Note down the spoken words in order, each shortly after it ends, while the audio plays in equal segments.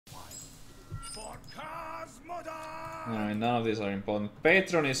Alright, none of these are important.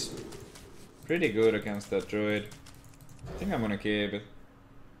 Patron is pretty good against that druid. I think I'm gonna keep it.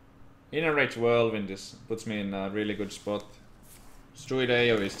 Inner Rage Whirlwind puts me in a really good spot. Druid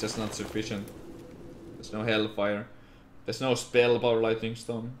AoE is just not sufficient. There's no Hellfire. There's no spell power Lightning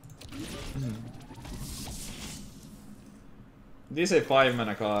Storm. This is a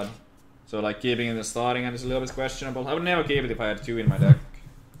 5-mana card. So like keeping it in the starting hand is a little bit questionable. I would never keep it if I had 2 in my deck.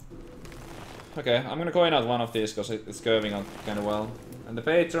 Okay, I'm gonna coin out one of these because it's curving out kinda well. And the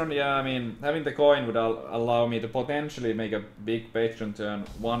Patron, yeah, I mean, having the coin would allow me to potentially make a big Patron turn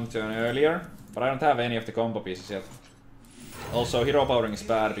 1 turn earlier. But I don't have any of the combo pieces yet. Also, hero powering is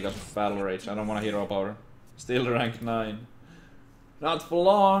bad because of Battle Rage. I don't want a hero power. Still rank 9. Not for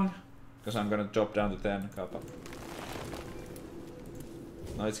long! Because I'm gonna drop down to 10 kappa.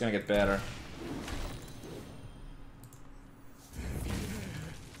 No, it's gonna get better.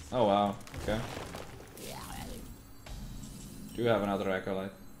 Oh wow, okay. Do you have another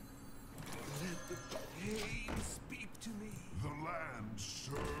Acolyte? Speak to me. The land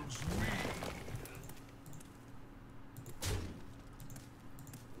serves me.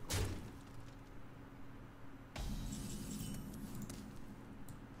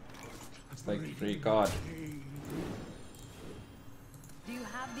 It's like free card. Do you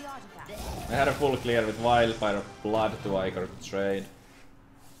have the artifact? I had a full clear with Wildfire Blood to Icar trade.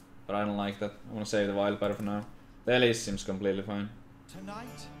 But I don't like that. I want to save the Wildfire for now. The Elise seems completely fine.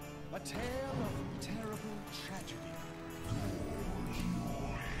 Tonight, a tale of terrible tragedy.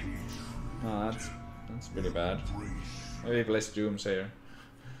 Oh, that's pretty bad. Maybe he plays Doomsayer.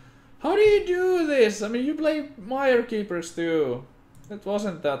 How do you do this? I mean, you play Mire Keepers too. It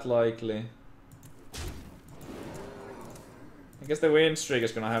wasn't that likely. I guess the win streak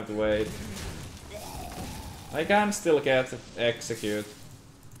is gonna have to wait. I can still get execute.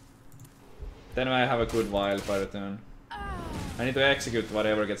 Then I have a good Wildfire turn. I need to execute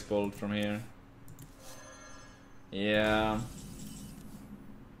whatever gets pulled from here. Yeah.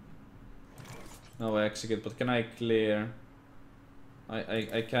 No execute, but can I clear?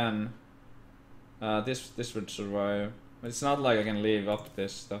 I can. This would survive. But it's not like I can leave up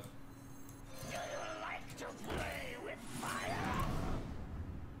this stuff.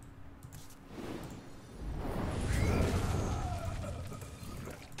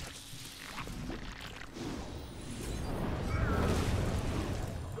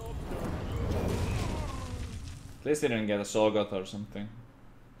 At least I didn't get a Sogot or something.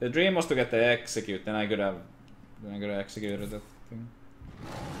 The dream was to get the execute, then I could have executed that thing.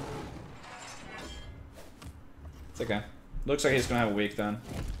 It's okay. Looks like he's gonna have a weak turn.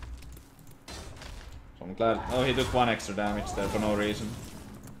 So I'm glad. Oh, he took 1 extra damage there for no reason.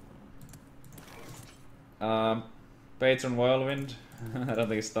 Patron Whirlwind. I don't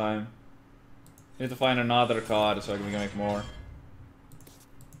think it's time. Need to find another card so we can make more.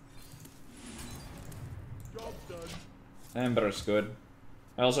 Ember's good.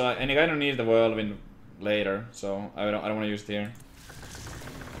 Also, and I don't need the Whirlwind later, so I don't want to use it here.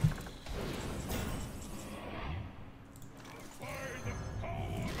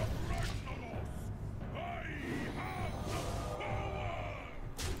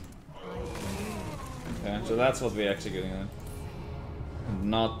 Okay, so that's what we're executing then.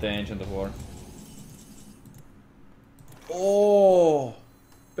 Not the Ancient of War. Oh,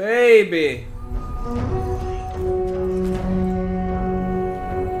 baby!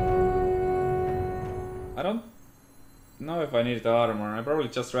 I don't know if I need the armor. I probably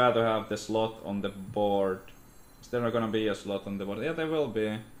just rather have the slot on the board. Is there not gonna be a slot on the board? Yeah, there will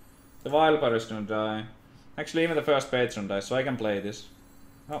be. The Wildfire is gonna die. Actually, even the first Patron dies, so I can play this.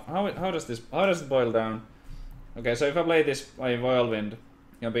 How does it boil down? Okay, so if I play this by Whirlwind,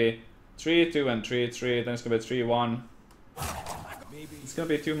 it's gonna be 3-2 and 3-3. Then it's gonna be 3-1. It's gonna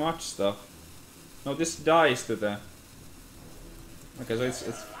be too much stuff. No, this dies to the. Okay, so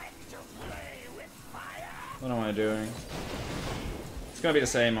it's. What am I doing? It's gonna be the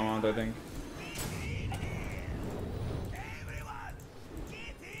same amount, I think.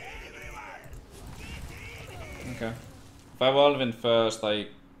 Okay. If I Whirlwind first, I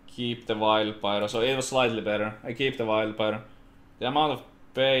keep the Wildfire, so it was slightly better. I keep the Wildfire. The amount of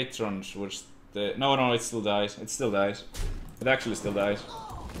patrons which the... No, it still dies. It still dies. It actually still dies.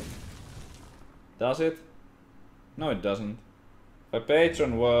 Does it? No, it doesn't. If I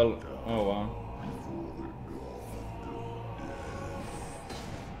patron Whirl... Oh wow.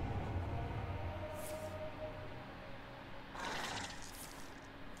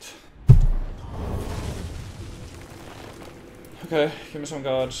 Okay, give me some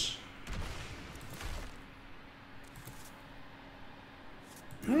guards.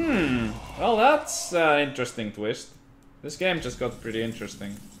 Well, that's an interesting twist. This game just got pretty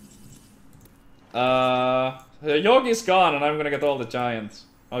interesting. The Yogi's gone and I'm gonna get all the giants.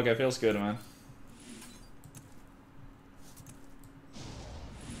 Okay, feels good, man.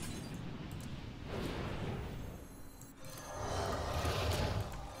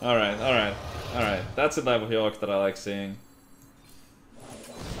 Alright, alright, alright. That's the type of Yogg that I like seeing.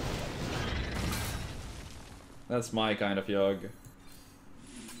 That's my kind of Yogg.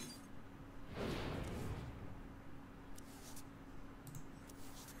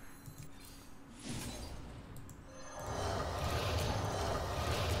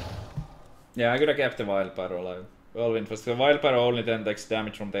 Yeah, I could have kept the Wild Pyro alive. Whirlwind first. The Wild Pyro only then takes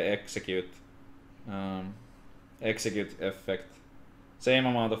damage from the execute. Execute effect. Same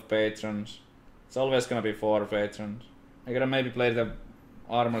amount of patrons. It's always gonna be 4 patrons. I gotta maybe play the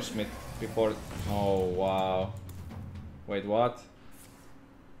Armor Smith before. Oh wow. Wait, what?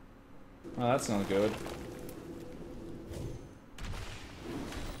 Oh, that's not good.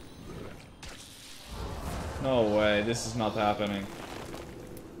 No way, this is not happening.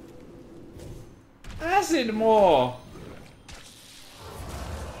 Acid more!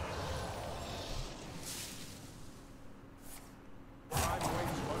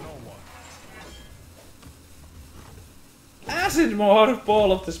 Acid more!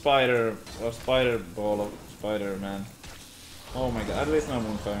 Ball of the spider. Or spider ball of spider man. Oh my god, at least no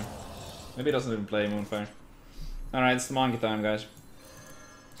Moonfire. Maybe he doesn't even play Moonfire. Alright, it's the monkey time, guys.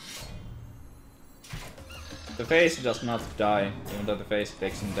 The face does not die, even though the face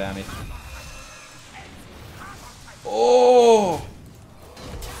takes some damage. Oh!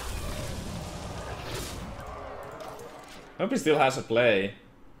 I hope he still has a play.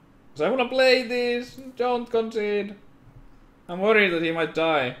 Cause I wanna play this! Don't concede! I'm worried that he might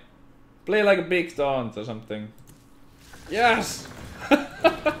die. Play like a big taunt or something. Yes!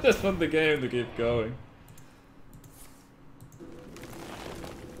 I just want the game to keep going.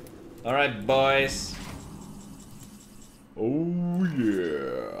 Alright, boys. Oh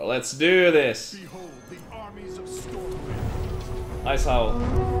yeah, let's do this. Behold the armies of Stormwind. Ice Howl.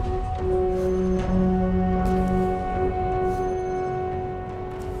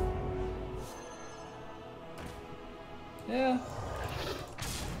 Yeah.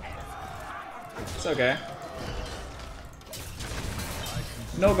 It's okay.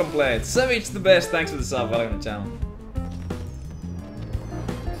 No complaints. Savjz the best, thanks for the sub, welcome to the channel.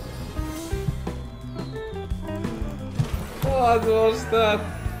 What was that?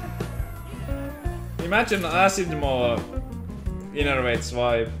 Imagine Acid Maw innervates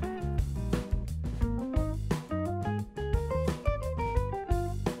vibe.